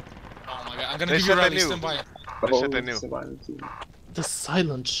back shell. Oh my god, I'm gonna They give you a said they rally, knew. stand by. They said they Oh, knew. surviving team. The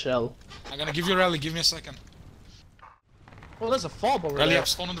silent shell. I'm gonna give you a rally, give me a second. Oh, there's a fob over Rally there. up,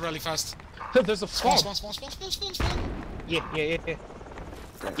 spawn on the rally fast. There's a Spawn, fob. spawn. Yeah.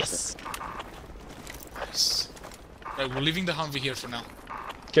 Yes. Nice. Right, we're leaving the Humvee here for now.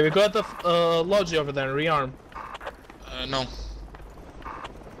 Okay, we got the Logi over there and rearm. No.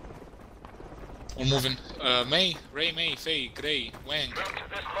 We're moving. May, Ray, May, Faye, Gray, Wang. Move to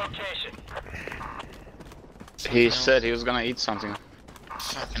this location. He said he was gonna eat something.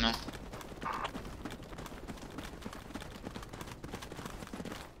 Fucking hell.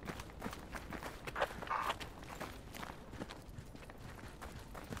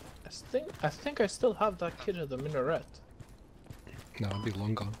 think I still have that kid in the minaret. No, it'll be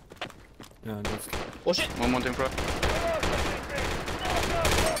long gone. Yeah, that's... Oh shit! One more in front.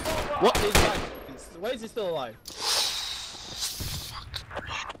 What is that? Why is he still alive?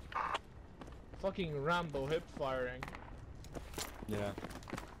 Fucking Rambo hip firing. Yeah.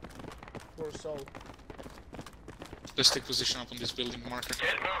 Poor soul. Let's take position up on this building marker.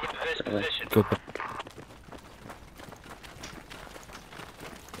 Good.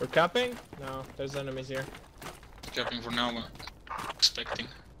 We're capping? No, there's enemies here. Capping for now, expecting.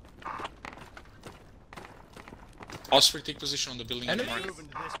 Osprey, take position on the building Enemies? marker.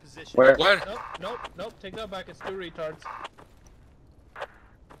 Where? Where? Nope, take that back, it's two retards.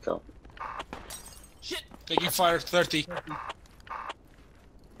 Go. Shit! Taking fire, 30.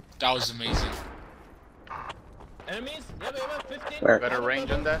 That was amazing. Enemies? Yeah, 15. Where? Better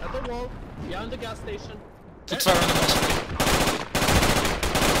range on that. At the wall, behind the gas station. Put fire on the Osprey.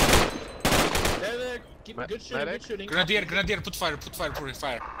 There. Keep good shooting, medic? good shooting. Grenadier, put fire, put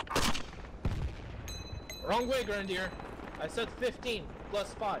fire. Wrong way, Grenadier. I said 15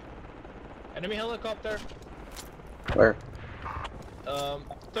 plus 5. Enemy helicopter. Where?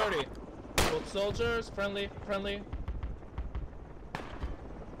 30. Both soldiers, friendly.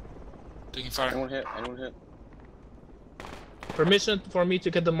 Taking fire. Anyone hit? Permission for me to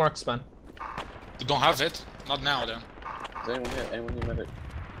get the marksman. You don't have it? Not now then. Does anyone hit? Anyone need medic?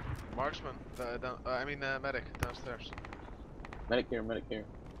 Marksman, medic downstairs. Medic here.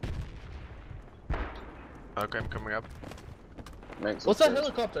 Okay, I'm coming up. Medic's What's that upstairs.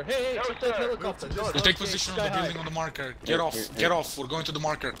 helicopter? Hey, check that helicopter. We'll take position on the building on the marker. Get off, we're going to the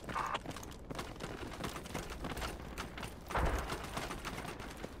marker.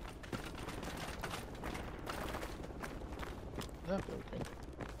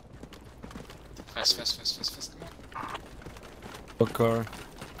 Fast, come on. What car?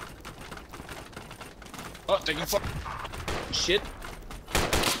 Oh, taking fire. Shit.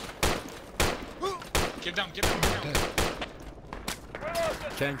 Get down.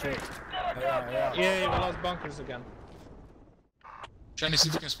 Change it. Yeah. Yeah, we lost bunkers again. Trying to see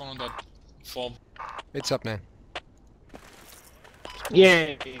if we can spawn on that fob. It's up, man.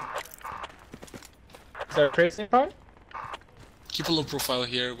 Yay. Is there a tracing part? Keep a low profile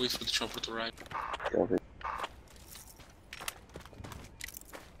here, wait for the chopper to arrive. Copy.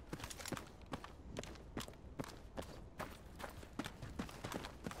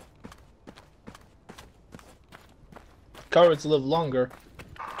 Cowards live longer.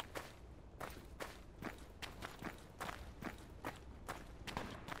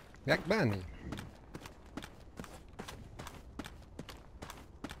 Jak bani.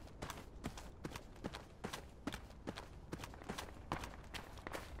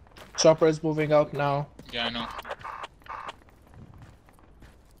 Chopper is moving out now. Yeah, I know.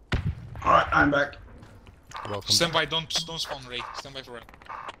 Alright, I'm back. Welcome. Stand by, don't spawn, Ray. Stand by for Ray.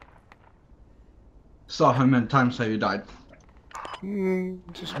 Saw how many times have you died?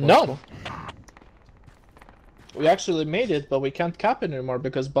 Just No. We actually made it, but we can't cap it anymore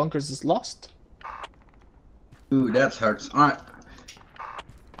because bunkers is lost. Ooh, that hurts. Alright.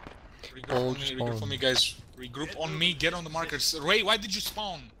 Regroup on me, guys. Regroup on me, get on the markers. Ray, why did you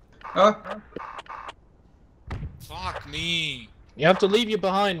spawn? Huh? Fuck me. You have to leave you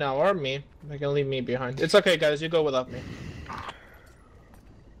behind now, or me. They can leave me behind. It's okay, guys. You go without me.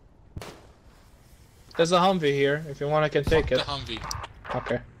 There's a Humvee here. If you want, I can take Fuck it. the Humvee.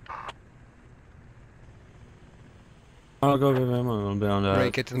 Okay. I'll go with him. I'll be on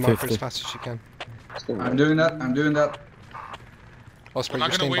Ray, get to the marker 50. as fast as you can. I'm doing that. Osprey, We're you're not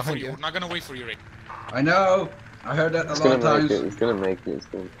gonna staying wait for behind you. you. We're not gonna wait for you, Ray. I know. I heard that a He's lot of gonna make times. it. He's gonna make it. He's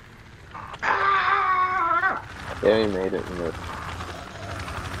gonna... Yeah, he made it. Look.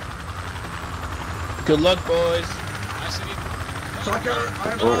 Good luck, boys. Nice to meet you. Sucker!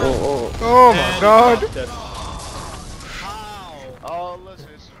 I'm Oh my god! How? Oh, this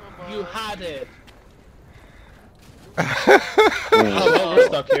is You had it. Mm. Oh, well, we're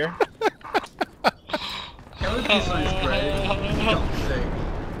stuck here. Khamisiyah is great. For God's sake.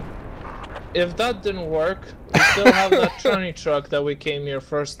 If that didn't work, we still have that tranny truck that we came here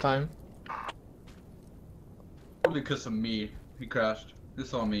first time. Probably because of me. He crashed.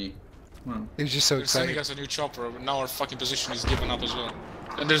 It's all me. Hmm. He was just so They're sending excited. us a new chopper, but now our fucking position is given up as well.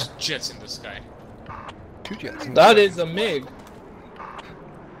 And there's jets in the sky. 2 jets. That is a MiG.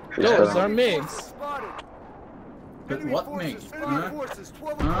 Yeah. Those are MiGs. But what makes?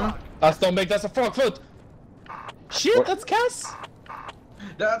 Huh? That's don't make, that's a frog foot. Shit, What? that's Cass.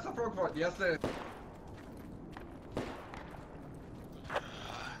 That's a frog fort. Yes, sir.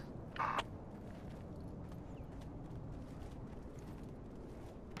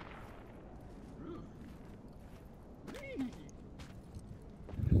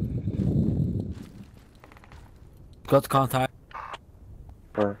 Got contact.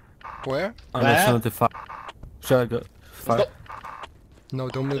 Where? On the 75. Should I go? Fire. No,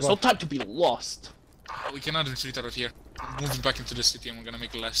 don't move There's no up. time to be lost. We cannot retreat out of here. We're moving back into the city and we're gonna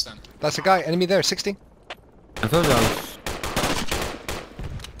make a last stand. That's a guy. Enemy there. 60. I told you I was...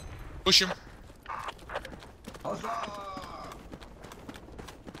 Push him.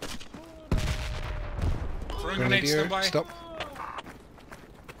 Throwing grenade, stand by. Stop.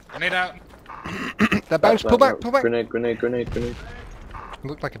 Grenade out. That bounced. Pull back. Pull back. Grenade, grenade, grenade, grenade. It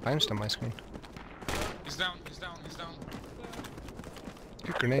looked like it bounced on my screen. He's down, he's down, he's down.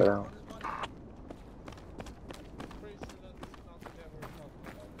 Good grenade. Wow.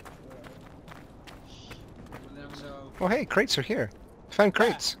 Oh hey, crates are here. Found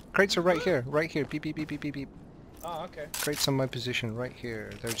crates. Crates are right here. Right here. Beep beep beep beep beep beep. Oh, okay. Crates on my position right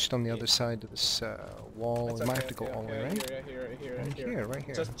here. They're just on the other side of this wall. We might have to go all the way, right? Right here, right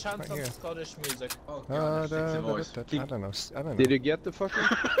here. Just chant right some here. Scottish music. Oh god, that's sexy voice. I don't know. I don't know. Did you get the fucking?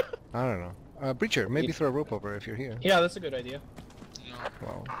 I don't know. Breacher, maybe throw a rope over if you're here. Yeah, that's a good idea. No.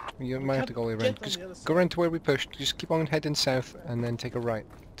 Well, you might have to go all the way around. Get on Just the other go side. around to where we pushed. Just keep on heading south and then take a right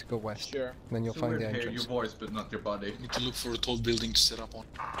to go west. Sure. Then you'll So find weird the to hear entrance. your voice, but not your body. Need to look for a tall building to set up on.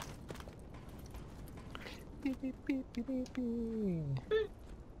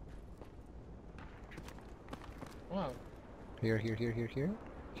 Wow. Here, here, here, here, here.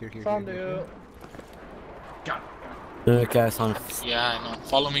 Here, here, Found here, you. here, here. The guy's on... Yeah, I know.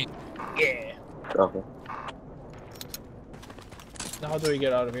 Follow me. Yeah. Okay. Now how do we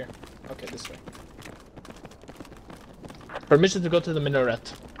get out of here? Okay, this way. Permission to go to the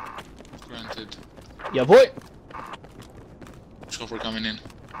minaret. Granted. Yeah, boy! Chauffeur coming in.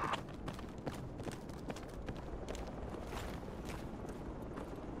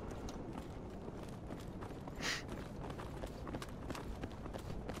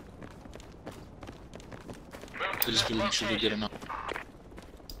 This building should be good enough.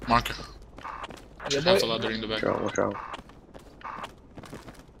 Marker. Yeah, Have a boy. ladder in the back. Watch out.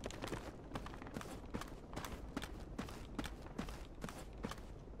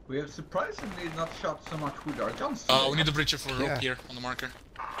 We have surprisingly not shot so much with our guns. We need a breacher for a rope Yeah. here on the marker.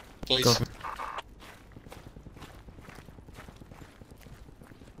 Please. Go.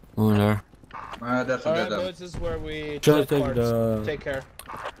 Oh, there. That's a Alright, good boys, this is where we Should I check take parts. the... Take care.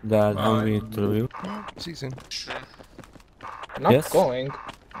 that Alright. enemy to the view? Season. Sure. Not Yes. going.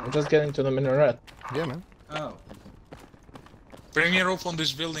 I'm just getting to the minaret. Yeah, man. Oh. Bring me a rope on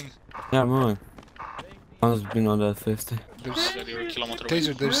this building. Yeah, moving. I've been on that 50. There's That you're a kilometer away.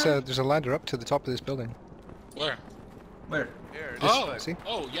 Taser, there's a ladder up to the top of this building. Where? Where? Here, Oh! See?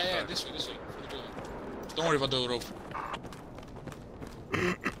 Oh, yeah, yeah, this way, for the building. Don't worry about the rope.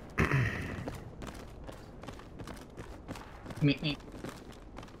 Me.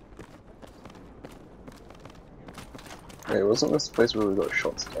 Wait, wasn't this the place where we got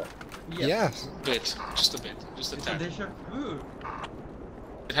shots at? Yes. Bit. Just a bit. Just a It's a tad. deja vu.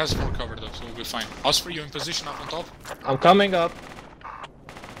 It has more cover though, so we'll be fine. Oscar, you in position up on top? I'm coming up.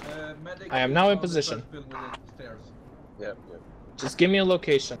 Medic I am now in on the position. first building with the stairs. Yep, yep. Just give me a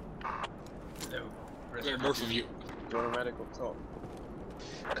location. No. We're north of you. Do you want a medic up top?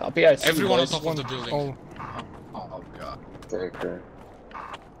 Copy, I see you Everyone on boys. top of the building. Oh, Oh god. Okay.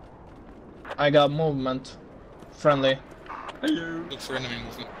 I got movement. Friendly. Hello. Look for enemy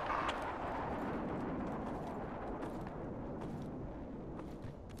movement.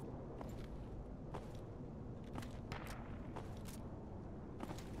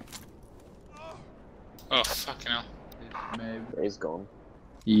 Oh, fucking hell. Maybe. He's gone.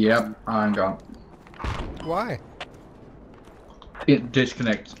 Yep, I'm gone. why? It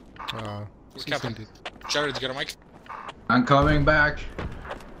disconnect. We're Season capping. did. Jared, you got a mic? I'm coming back.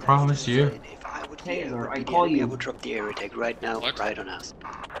 Promise you. If I would Taylor, I be call enemy, I you. would drop the air tag right now, What? right on us.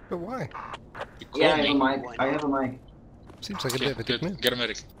 But why? You call Yeah, I have me. a mic. I have a mic. Seems like a Okay, bit of a dick good. move. Get a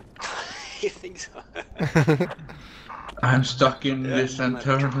medic. You think so? I'm stuck in Yeah, this I'm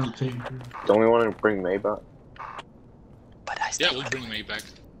eternal thing. Don't we want to bring May back? But I Yeah, still we'll bring May back.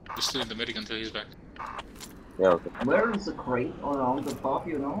 We're still in the medic until he's back. Yeah, okay. Where is the crate around the top,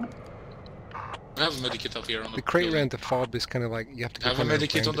 you know? We have a medikit up here on the The crate building. around the fob is kind of like you have to go Have a kinda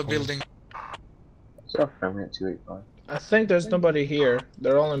medikit around on the corner. building. So, I'm at 285. I think there's nobody here.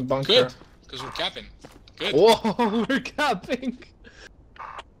 They're all in bunker. Good, because we're capping. Good. Whoa, we're capping!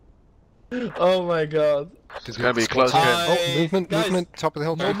 Oh my god. It's gonna be close Oh, Hi, movement, guys. movement, top of the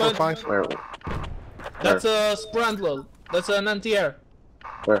hill, Movement. 345. Where? That's a Sprandlel. That's an anti-air.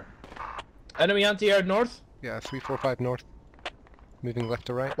 Where? Enemy anti-air north. Yeah, 345 north. Moving left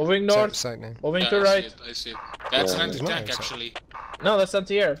to right. Moving Side north. to side now. Moving Yeah, to I right. See it, I see it. That's Yeah, an there's no anti-tank outside. actually. No, that's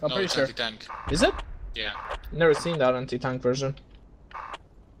anti-air. I'm No, pretty it's sure. anti-tank. Is it? Yeah. Never seen that anti-tank version.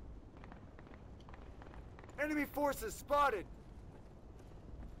 Enemy forces spotted.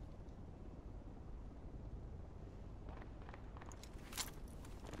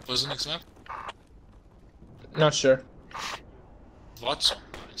 What's the next map? Not sure. Watson.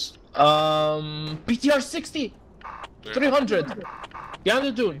 Nice. BTR 60! 300! Behind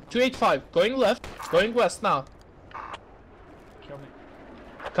the dune, 285. Going left, going west now.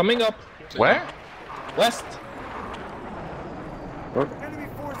 Coming up. Where? West. Enemy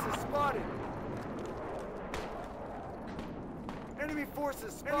forces spotted. Enemy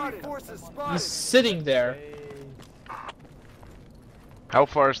forces spotted. Enemy forces spotted. He's sitting there. How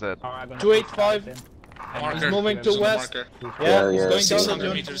far is that? 285. Marker. He's moving to west. Marker. Yeah, he's going down 600 the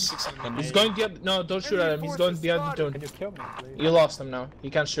dune. meters, 600 meters. He's going to no, don't shoot at him. He's going behind the dune. You lost him now. You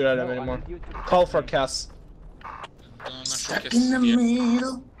can't shoot at him anymore. Call for Cass. Stuck in the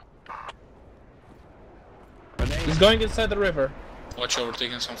middle. He's going inside the river. Watch over,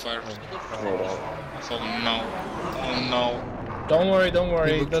 taking some fire. Oh no. Oh no. Don't worry, don't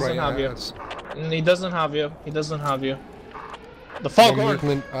worry. He looked doesn't right have you. at us. He doesn't have you. He doesn't have you. The foghorn!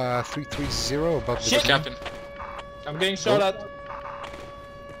 Movement 330 above the Shit! Captain. I'm getting shot at.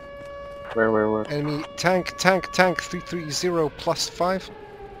 Where? enemy tank 330 plus 5.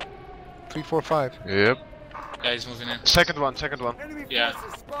 345. Yep. Yeah, he's moving in. Second one. Yeah.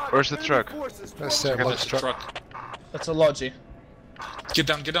 Where's the truck? That's Check out Lodge the truck. truck. That's a Logi. Get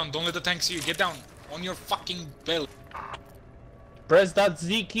down. Don't let the tank see you. Get down. On your fucking belly. Press that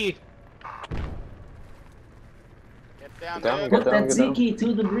Z key. Get down, Down, dude. get Put down, that get Z down. key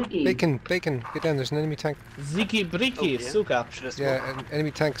to the bricky. Bacon, get down, there's an enemy tank. Ziki Briki, Suka. Yeah,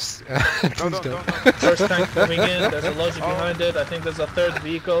 enemy tanks. No, Please don't. First tank coming in, there's a Logi behind it. I think there's a third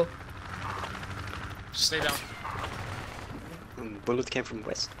vehicle. Stay down. Bullet came from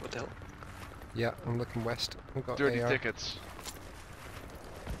west. What the hell? Yeah, I'm looking west. We've got Dirty AR. tickets.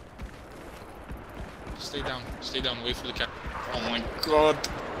 Stay down. Wait for the cap. Oh my god.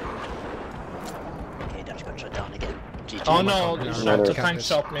 Okay, Dutch got shot down again. GG. Oh no, God. the tank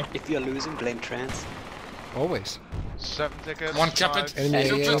shot me. If you're losing, blame trans. Always. 7 tickets. One cap it.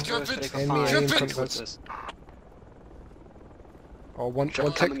 Enemy Cap AA. it. Cap it. Enemy AA Cap in it. front of us. Oh, one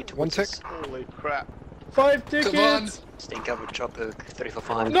Truck coming tick. towards One tick. us. Holy crap. 5 Come on. tickets! Stay in cover, chop 3 for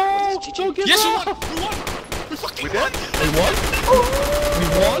 5. No! GG. Don't give Yes, you up! won. We won. We fucking We won. did? We won? We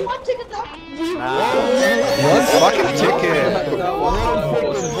won? One ticket down. One fucking ticket!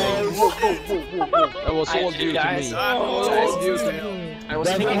 That was all due to me. I was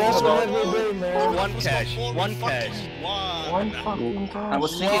thinking about one cash. One cash. One fucking time. I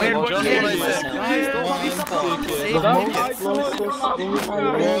was thinking Wait, about what killing did I say?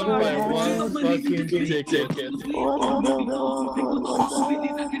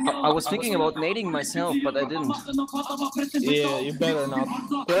 I was thinking about nading myself, but I didn't. Yeah, you better not.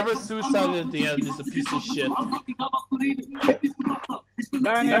 Whoever suicided at the end is a piece of shit.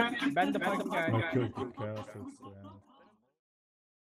 Ben de